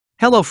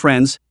Hello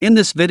friends, in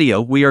this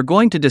video we are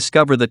going to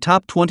discover the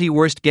top 20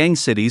 worst gang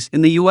cities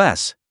in the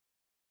US.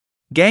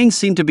 Gangs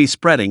seem to be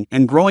spreading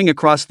and growing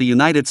across the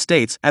United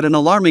States at an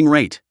alarming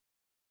rate.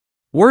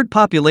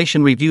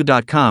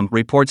 WorldPopulationReview.com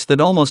reports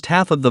that almost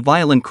half of the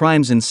violent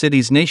crimes in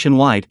cities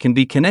nationwide can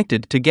be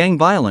connected to gang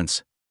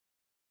violence.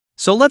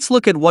 So let's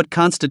look at what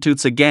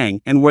constitutes a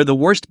gang and where the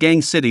worst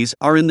gang cities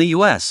are in the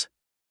US.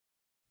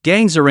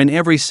 Gangs are in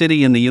every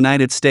city in the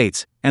United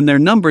States, and their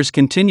numbers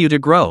continue to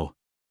grow.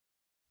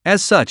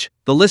 As such,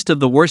 the list of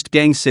the worst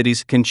gang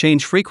cities can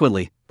change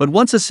frequently, but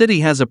once a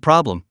city has a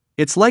problem,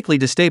 it's likely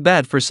to stay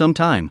bad for some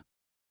time.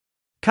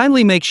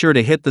 Kindly make sure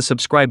to hit the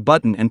subscribe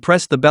button and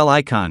press the bell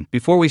icon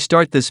before we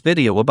start this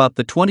video about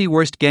the 20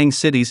 worst gang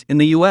cities in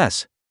the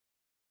US.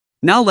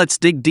 Now let's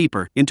dig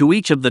deeper into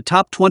each of the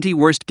top 20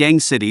 worst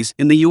gang cities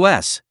in the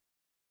US.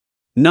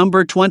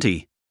 Number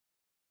 20.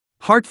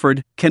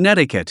 Hartford,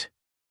 Connecticut.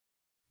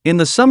 In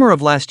the summer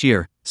of last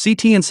year,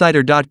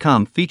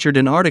 CTinsider.com featured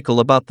an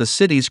article about the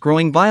city's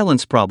growing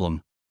violence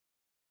problem.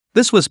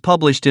 This was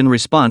published in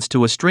response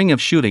to a string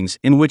of shootings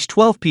in which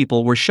 12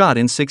 people were shot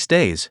in 6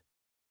 days.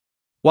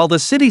 While the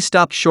city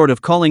stopped short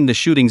of calling the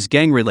shootings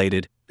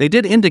gang-related, they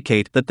did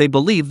indicate that they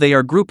believe they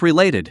are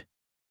group-related.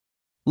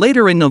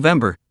 Later in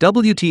November,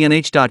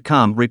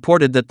 WTNH.com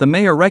reported that the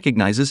mayor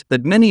recognizes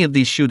that many of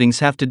these shootings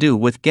have to do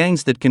with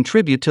gangs that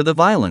contribute to the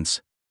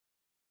violence.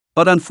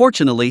 But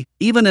unfortunately,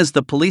 even as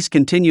the police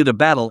continue to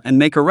battle and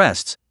make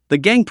arrests, the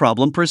gang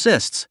problem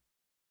persists.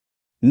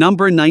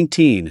 Number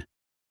 19.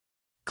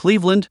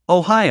 Cleveland,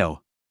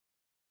 Ohio.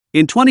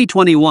 In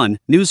 2021,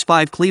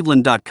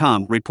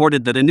 News5Cleveland.com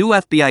reported that a new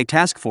FBI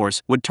task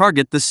force would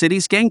target the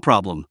city's gang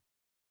problem.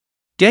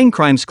 Gang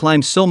crimes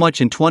climbed so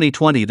much in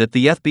 2020 that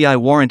the FBI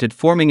warranted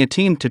forming a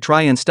team to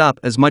try and stop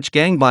as much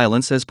gang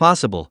violence as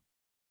possible.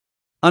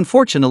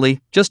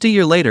 Unfortunately, just a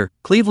year later,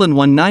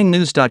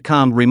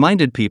 Cleveland19news.com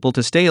reminded people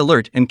to stay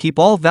alert and keep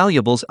all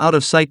valuables out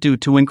of sight due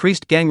to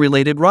increased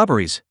gang-related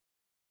robberies.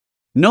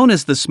 Known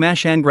as the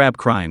smash and grab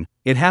crime,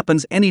 it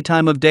happens any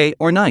time of day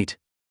or night.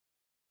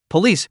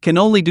 Police can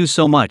only do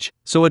so much,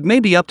 so it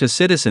may be up to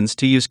citizens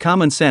to use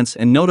common sense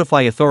and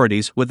notify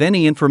authorities with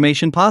any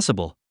information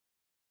possible.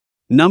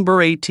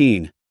 Number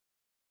 18.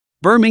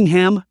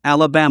 Birmingham,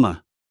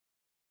 Alabama.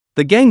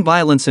 The gang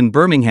violence in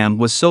Birmingham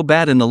was so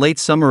bad in the late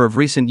summer of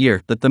recent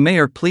year that the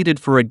mayor pleaded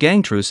for a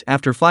gang truce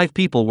after 5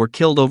 people were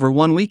killed over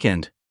one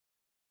weekend.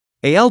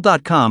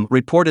 AL.com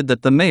reported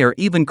that the mayor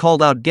even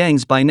called out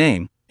gangs by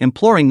name,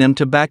 imploring them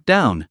to back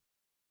down.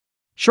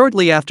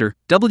 Shortly after,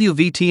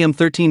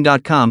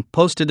 WVTM13.com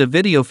posted a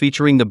video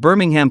featuring the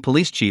Birmingham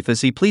police chief as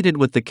he pleaded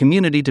with the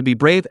community to be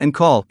brave and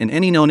call in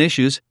any known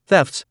issues,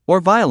 thefts, or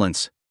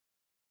violence.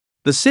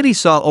 The city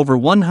saw over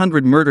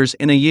 100 murders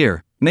in a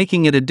year,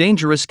 making it a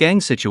dangerous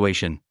gang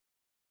situation.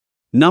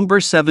 Number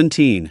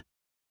 17.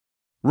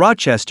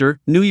 Rochester,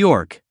 New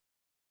York.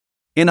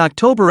 In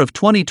October of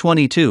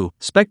 2022,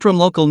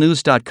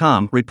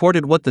 SpectrumLocalNews.com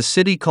reported what the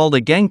city called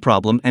a gang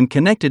problem and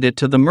connected it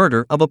to the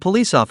murder of a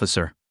police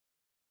officer.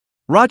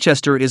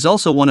 Rochester is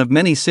also one of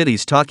many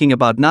cities talking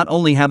about not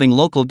only having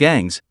local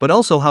gangs but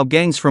also how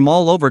gangs from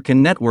all over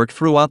can network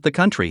throughout the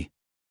country.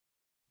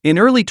 In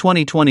early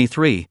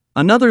 2023,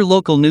 another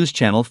local news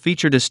channel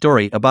featured a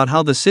story about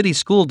how the city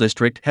school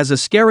district has a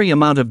scary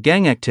amount of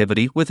gang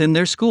activity within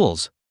their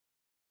schools.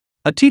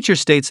 A teacher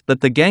states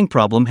that the gang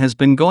problem has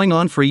been going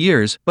on for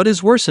years but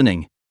is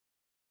worsening.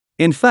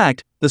 In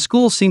fact, the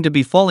schools seem to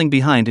be falling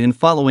behind in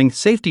following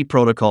safety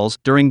protocols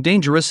during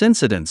dangerous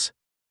incidents.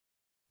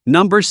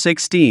 Number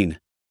 16.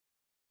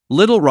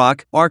 Little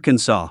Rock,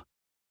 Arkansas.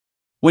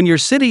 When your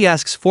city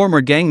asks former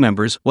gang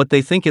members what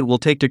they think it will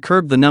take to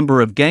curb the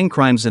number of gang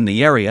crimes in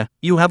the area,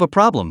 you have a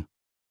problem.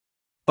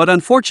 But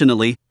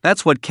unfortunately,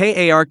 that's what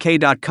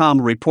KARK.com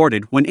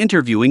reported when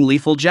interviewing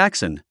Lethal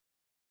Jackson.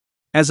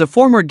 As a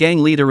former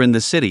gang leader in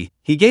the city,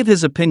 he gave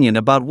his opinion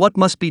about what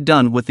must be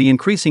done with the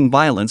increasing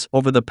violence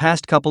over the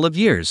past couple of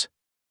years.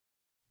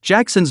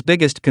 Jackson's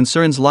biggest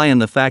concerns lie in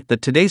the fact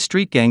that today's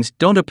street gangs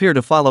don't appear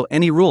to follow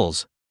any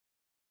rules.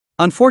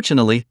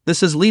 Unfortunately,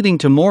 this is leading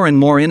to more and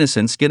more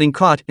innocents getting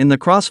caught in the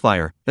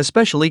crossfire,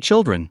 especially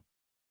children.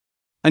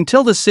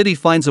 Until the city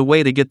finds a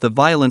way to get the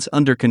violence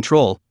under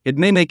control, it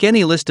may make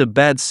any list of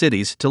bad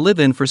cities to live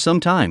in for some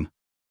time.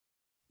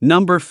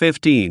 Number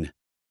 15.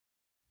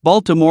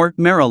 Baltimore,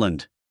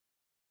 Maryland.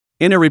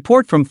 In a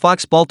report from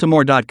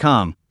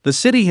FoxBaltimore.com, the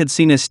city had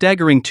seen a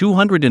staggering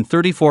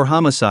 234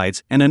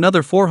 homicides and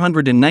another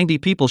 490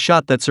 people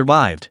shot that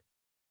survived.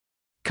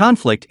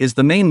 Conflict is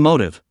the main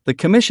motive, the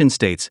commission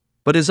states,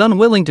 but is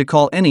unwilling to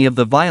call any of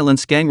the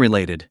violence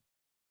gang-related.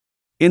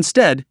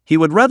 Instead, he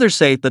would rather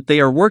say that they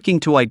are working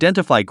to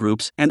identify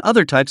groups and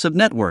other types of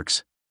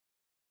networks.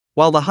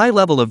 While the high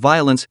level of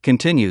violence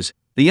continues,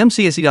 the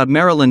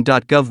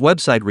MCSE.Maryland.gov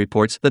website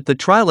reports that the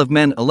trial of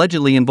men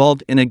allegedly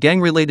involved in a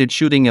gang-related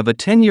shooting of a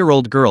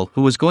 10-year-old girl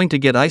who was going to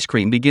get ice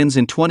cream begins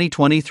in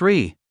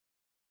 2023.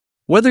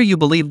 Whether you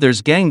believe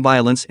there's gang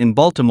violence in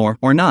Baltimore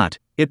or not,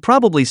 it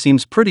probably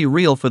seems pretty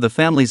real for the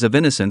families of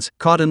innocents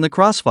caught in the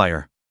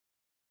crossfire.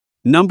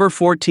 Number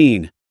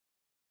 14.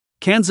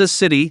 Kansas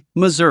City,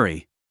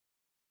 Missouri.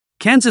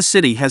 Kansas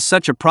City has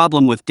such a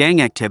problem with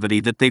gang activity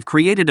that they've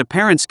created a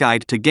parent's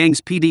guide to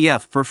gangs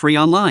PDF for free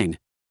online.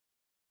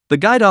 The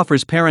guide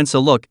offers parents a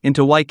look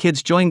into why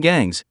kids join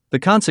gangs, the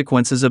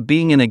consequences of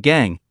being in a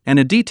gang, and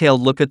a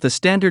detailed look at the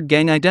standard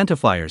gang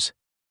identifiers.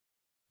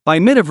 By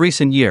mid of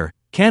recent year,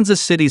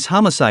 Kansas City's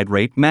homicide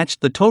rate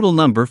matched the total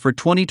number for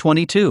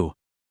 2022.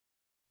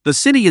 The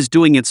city is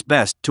doing its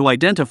best to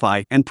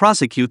identify and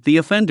prosecute the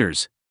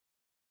offenders.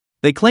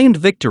 They claimed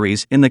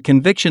victories in the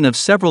conviction of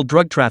several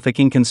drug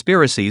trafficking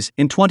conspiracies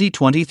in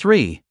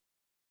 2023.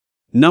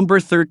 Number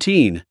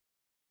 13.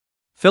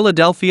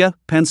 Philadelphia,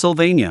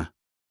 Pennsylvania.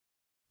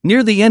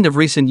 Near the end of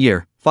recent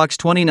year,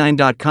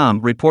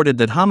 Fox29.com reported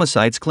that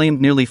homicides claimed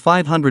nearly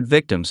 500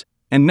 victims,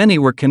 and many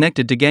were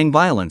connected to gang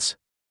violence.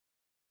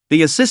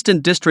 The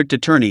assistant district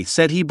attorney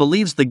said he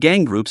believes the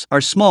gang groups are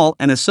small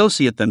and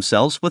associate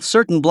themselves with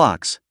certain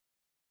blocks.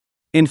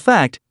 In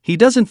fact, he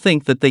doesn't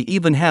think that they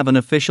even have an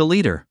official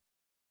leader.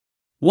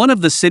 One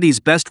of the city's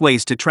best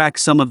ways to track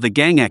some of the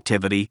gang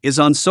activity is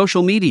on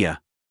social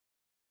media.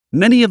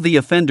 Many of the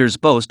offenders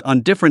boast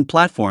on different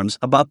platforms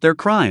about their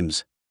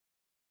crimes.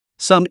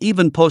 Some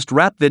even post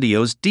rap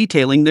videos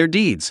detailing their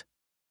deeds.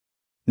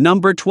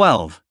 Number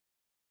 12.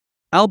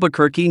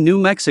 Albuquerque, New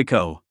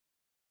Mexico.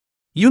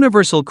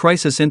 Universal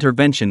Crisis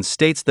Intervention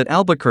states that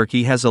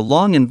Albuquerque has a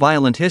long and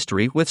violent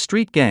history with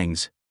street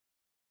gangs.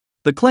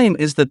 The claim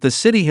is that the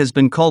city has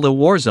been called a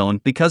war zone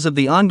because of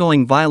the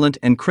ongoing violent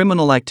and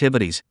criminal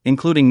activities,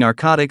 including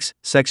narcotics,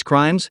 sex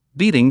crimes,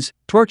 beatings,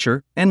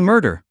 torture, and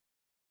murder.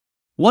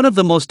 One of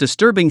the most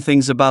disturbing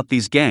things about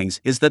these gangs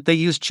is that they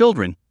use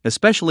children,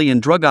 especially in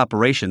drug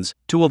operations,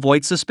 to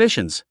avoid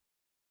suspicions.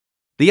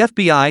 The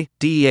FBI,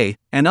 DEA,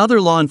 and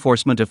other law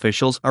enforcement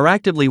officials are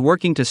actively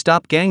working to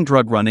stop gang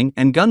drug running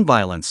and gun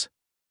violence.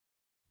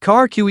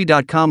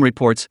 CarQE.com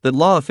reports that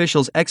law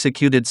officials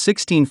executed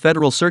 16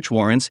 federal search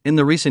warrants in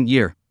the recent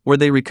year, where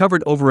they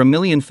recovered over 1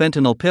 million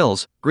fentanyl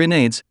pills,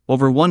 grenades,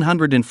 over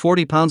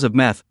 140 pounds of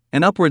meth,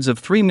 and upwards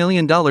of $3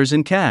 million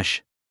in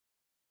cash.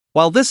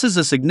 While this is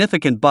a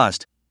significant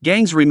bust,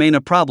 gangs remain a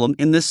problem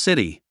in this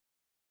city.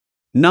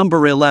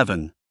 Number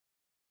 11.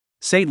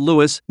 St.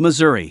 Louis,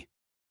 Missouri.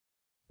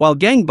 While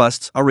gang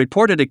busts are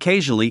reported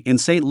occasionally in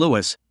St.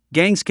 Louis,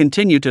 gangs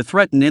continue to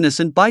threaten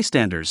innocent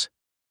bystanders.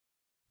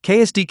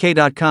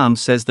 KSDK.com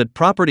says that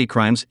property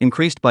crimes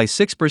increased by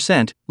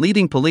 6%,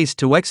 leading police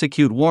to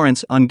execute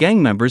warrants on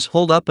gang members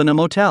holed up in a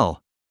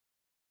motel.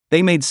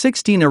 They made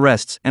 16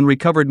 arrests and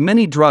recovered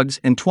many drugs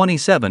and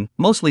 27,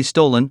 mostly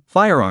stolen,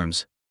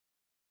 firearms.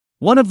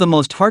 One of the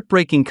most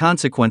heartbreaking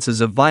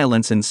consequences of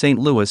violence in St.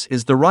 Louis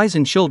is the rise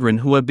in children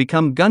who have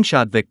become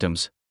gunshot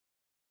victims.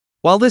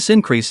 While this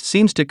increase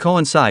seems to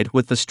coincide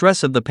with the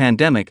stress of the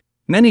pandemic,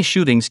 many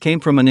shootings came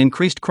from an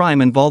increased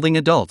crime involving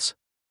adults.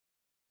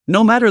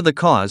 No matter the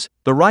cause,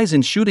 the rise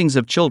in shootings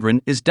of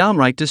children is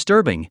downright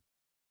disturbing.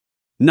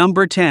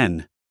 Number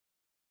 10.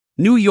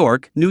 New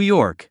York, New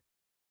York.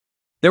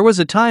 There was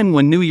a time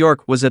when New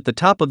York was at the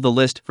top of the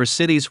list for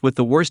cities with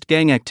the worst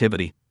gang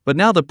activity, but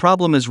now the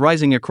problem is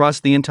rising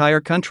across the entire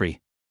country.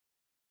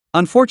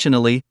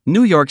 Unfortunately,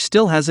 New York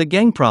still has a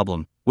gang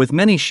problem, with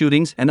many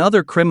shootings and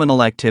other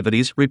criminal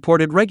activities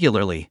reported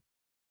regularly.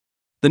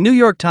 The New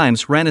York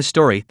Times ran a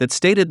story that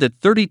stated that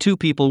 32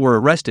 people were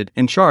arrested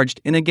and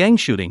charged in a gang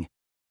shooting.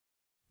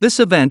 This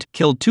event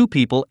killed 2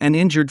 people and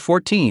injured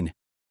 14.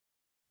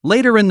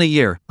 Later in the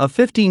year, a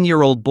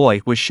 15-year-old boy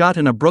was shot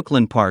in a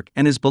Brooklyn park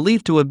and is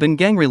believed to have been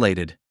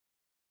gang-related.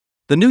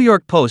 The New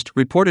York Post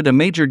reported a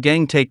major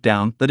gang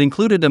takedown that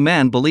included a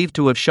man believed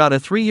to have shot a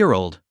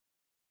 3-year-old.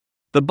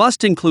 The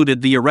bust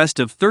included the arrest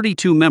of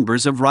 32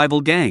 members of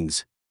rival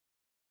gangs.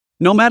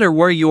 No matter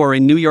where you are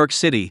in New York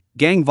City,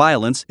 gang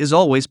violence is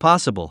always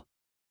possible.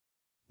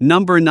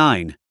 Number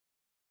 9.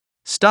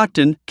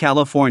 Stockton,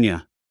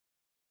 California.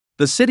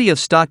 The city of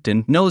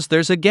Stockton knows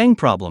there's a gang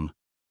problem.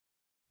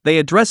 They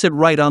address it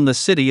right on the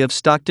City of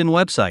Stockton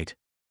website.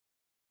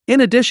 In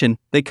addition,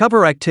 they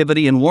cover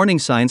activity and warning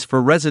signs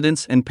for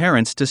residents and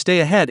parents to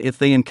stay ahead if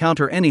they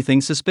encounter anything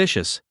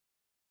suspicious.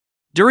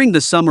 During the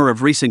summer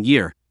of recent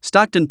year,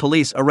 Stockton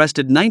police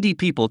arrested 90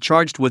 people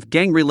charged with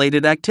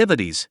gang-related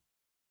activities.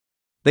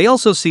 They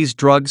also seized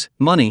drugs,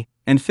 money,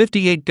 and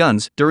 58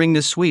 guns during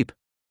this sweep.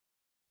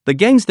 The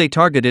gangs they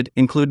targeted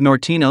include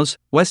Nortinos,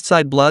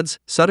 Westside Bloods,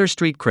 Sutter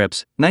Street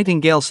Crips,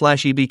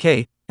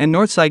 Nightingale/EBK, and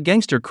Northside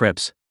Gangster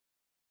Crips.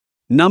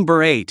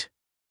 Number 8.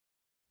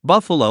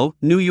 Buffalo,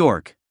 New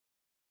York.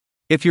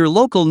 If your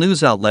local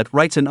news outlet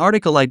writes an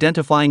article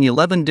identifying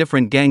 11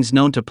 different gangs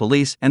known to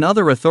police and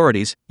other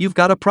authorities, you've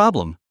got a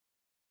problem.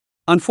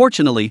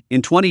 Unfortunately,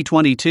 in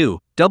 2022,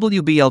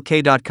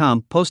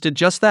 WBLK.com posted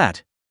just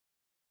that.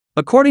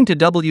 According to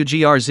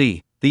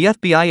WGRZ, the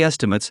FBI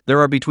estimates there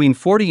are between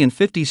 40 and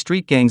 50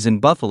 street gangs in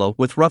Buffalo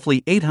with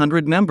roughly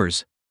 800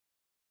 members.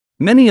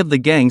 Many of the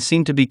gangs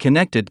seem to be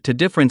connected to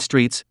different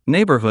streets,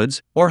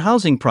 neighborhoods, or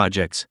housing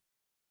projects.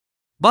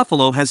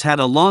 Buffalo has had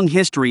a long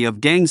history of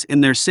gangs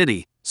in their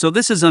city, so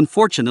this is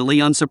unfortunately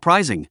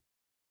unsurprising.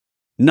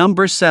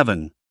 Number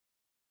 7.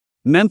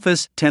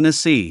 Memphis,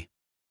 Tennessee.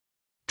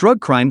 drug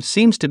crime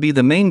seems to be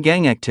the main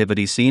gang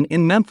activity seen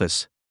in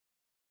Memphis.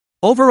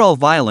 Overall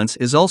violence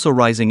is also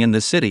rising in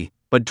the city,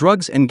 but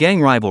drugs and gang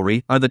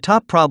rivalry are the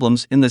top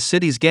problems in the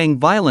city's gang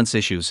violence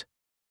issues.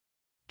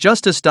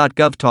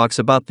 Justice.gov talks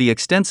about the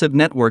extensive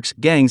networks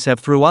gangs have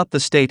throughout the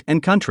state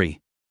and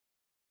country.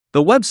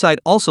 The website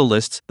also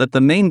lists that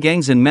the main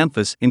gangs in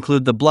Memphis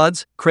include the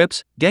Bloods,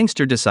 Crips,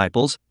 Gangster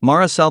Disciples,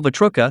 Mara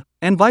Salvatrucha,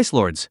 and Vice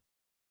Lords.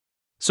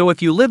 So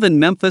if you live in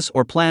Memphis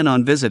or plan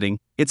on visiting,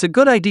 it's a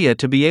good idea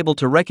to be able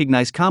to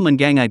recognize common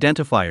gang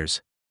identifiers.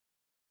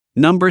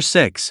 Number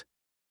 6.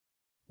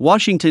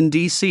 Washington,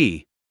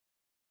 D.C.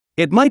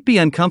 It might be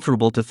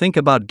uncomfortable to think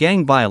about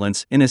gang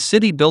violence in a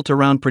city built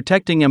around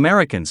protecting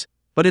Americans,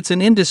 but it's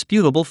an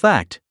indisputable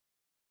fact.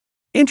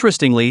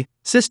 Interestingly,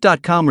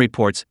 CIS.com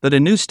reports that a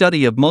new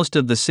study of most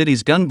of the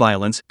city's gun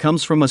violence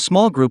comes from a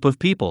small group of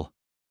people.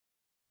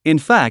 In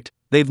fact,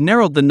 they've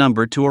narrowed the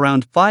number to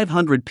around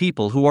 500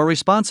 people who are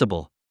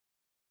responsible.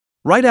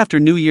 Right after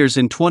New Year's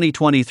in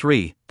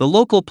 2023, the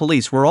local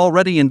police were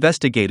already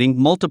investigating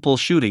multiple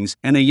shootings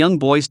and a young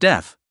boy's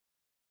death.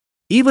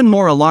 Even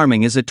more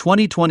alarming is a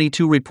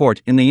 2022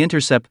 report in The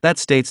Intercept that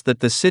states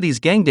that the city's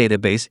gang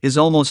database is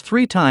almost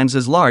 3 times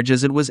as large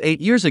as it was 8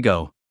 years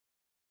ago.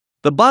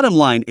 The bottom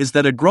line is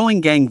that a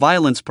growing gang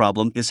violence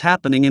problem is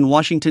happening in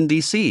Washington,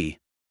 D.C.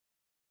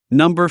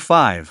 Number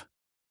 5.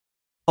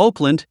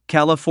 Oakland,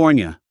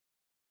 California.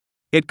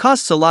 It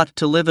costs a lot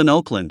to live in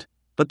Oakland,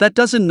 but that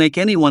doesn't make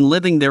anyone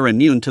living there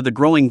immune to the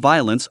growing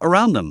violence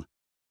around them.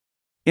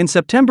 In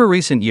September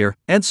recent year,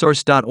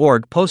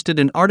 EdSource.org posted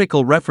an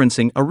article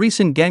referencing a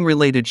recent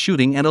gang-related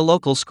shooting at a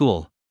local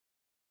school.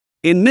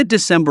 In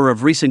mid-December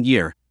of recent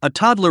year, a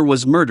toddler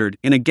was murdered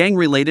in a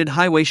gang-related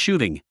highway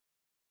shooting.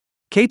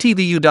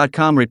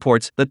 KTVU.com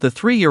reports that the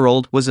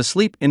 3-year-old was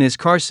asleep in his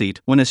car seat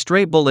when a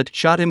stray bullet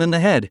shot him in the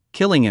head,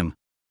 killing him.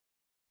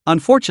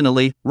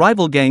 Unfortunately,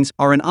 rival gangs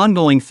are an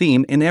ongoing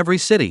theme in every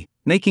city,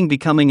 making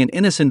becoming an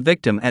innocent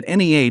victim at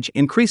any age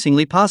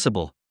increasingly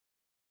possible.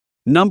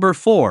 Number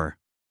 4.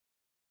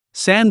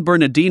 San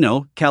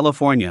Bernardino,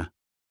 California.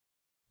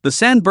 The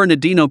San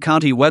Bernardino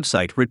County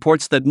website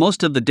reports that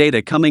most of the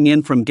data coming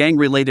in from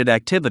gang-related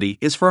activity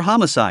is for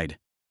homicide.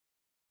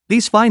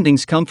 These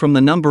findings come from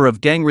the number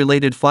of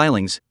gang-related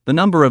filings, the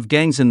number of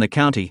gangs in the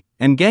county,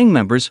 and gang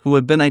members who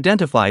have been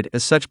identified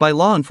as such by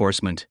law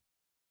enforcement.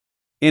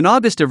 In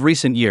August of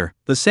recent year,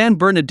 the San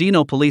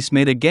Bernardino police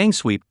made a gang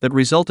sweep that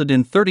resulted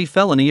in 30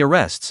 felony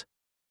arrests.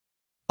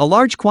 A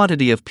large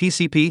quantity of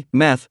PCP,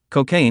 meth,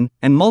 cocaine,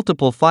 and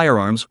multiple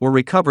firearms were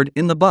recovered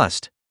in the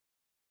bust.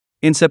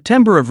 In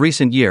September of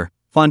recent year,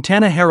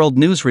 Fontana Herald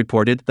News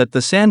reported that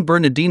the San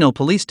Bernardino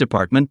Police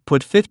Department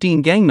put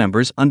 15 gang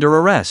members under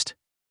arrest.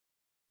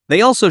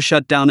 They also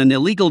shut down an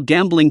illegal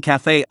gambling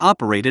cafe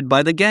operated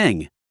by the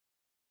gang.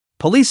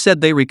 Police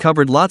said they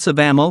recovered lots of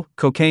ammo,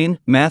 cocaine,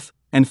 meth,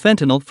 and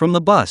fentanyl from the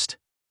bust.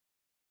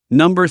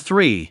 Number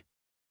 3.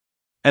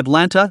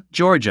 Atlanta,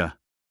 Georgia.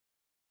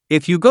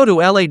 If you go to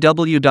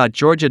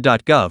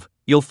law.georgia.gov,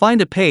 you'll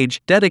find a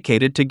page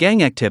dedicated to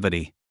gang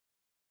activity.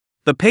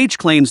 The page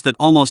claims that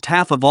almost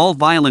half of all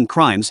violent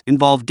crimes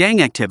involve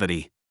gang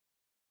activity.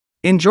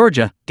 In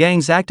Georgia,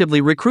 gangs actively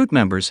recruit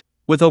members,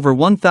 with over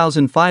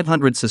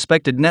 1,500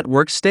 suspected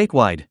networks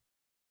statewide.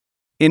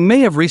 In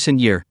May of recent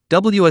year,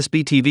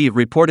 WSB-TV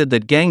reported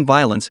that gang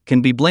violence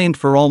can be blamed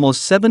for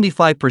almost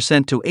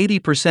 75% to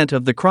 80%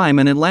 of the crime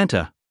in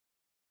Atlanta.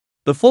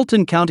 The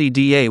Fulton County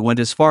DA went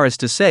as far as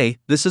to say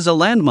this is a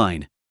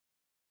landmine.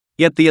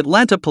 Yet the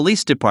Atlanta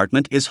Police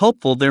Department is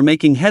hopeful they're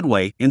making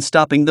headway in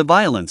stopping the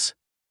violence.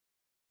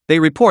 They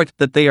report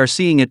that they are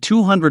seeing a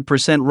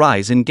 200%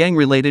 rise in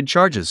gang-related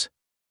charges.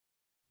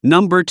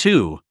 Number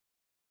 2.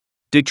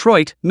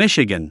 Detroit,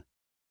 Michigan.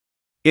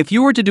 If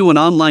you were to do an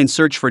online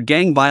search for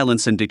gang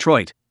violence in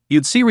Detroit,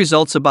 you'd see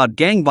results about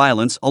gang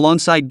violence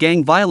alongside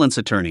gang violence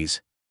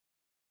attorneys.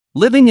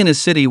 Living in a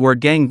city where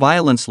gang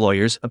violence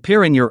lawyers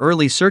appear in your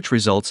early search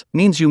results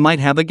means you might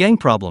have a gang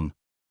problem.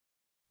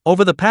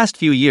 Over the past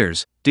few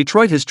years,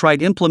 Detroit has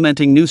tried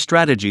implementing new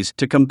strategies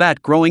to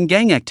combat growing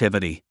gang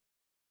activity.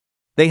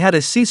 They had a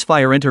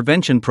ceasefire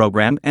intervention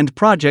program and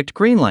Project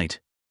Greenlight.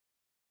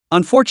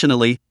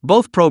 Unfortunately,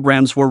 both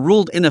programs were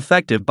ruled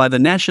ineffective by the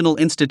National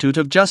Institute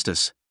of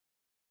Justice.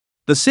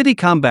 The city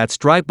combats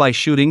drive-by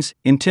shootings,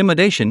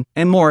 intimidation,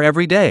 and more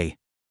every day.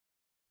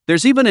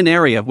 There's even an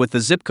area with the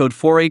zip code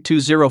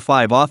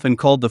 48205 often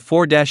called the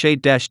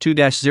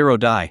 4-8-2-0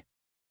 die.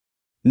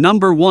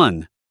 Number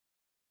 1.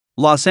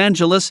 Los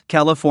Angeles,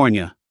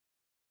 California.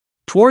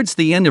 Towards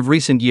the end of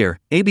recent year,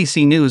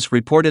 ABC News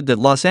reported that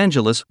Los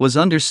Angeles was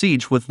under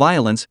siege with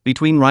violence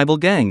between rival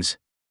gangs.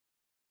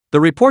 The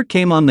report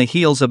came on the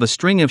heels of a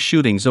string of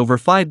shootings over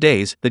 5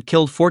 days that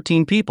killed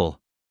 14 people.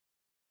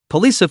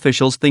 Police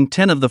officials think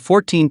 10 of the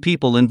 14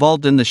 people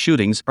involved in the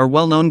shootings are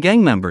well-known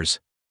gang members.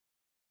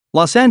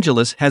 Los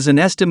Angeles has an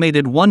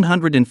estimated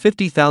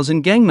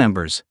 150,000 gang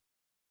members.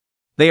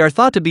 They are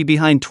thought to be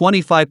behind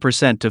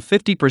 25% to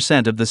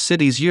 50% of the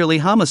city's yearly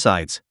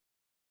homicides.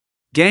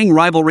 Gang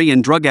rivalry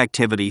and drug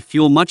activity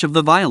fuel much of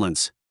the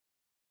violence.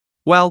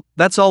 Well,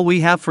 that's all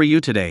we have for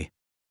you today.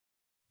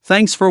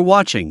 Thanks for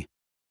watching.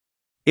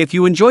 If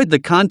you enjoyed the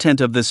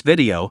content of this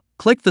video,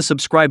 click the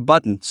subscribe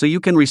button so you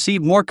can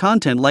receive more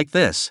content like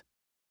this.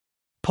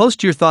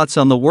 Post your thoughts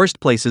on the worst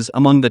places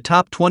among the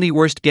top 20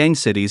 worst gang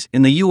cities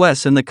in the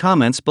US in the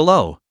comments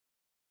below.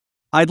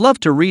 I'd love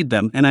to read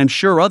them, and I'm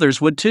sure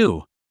others would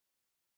too.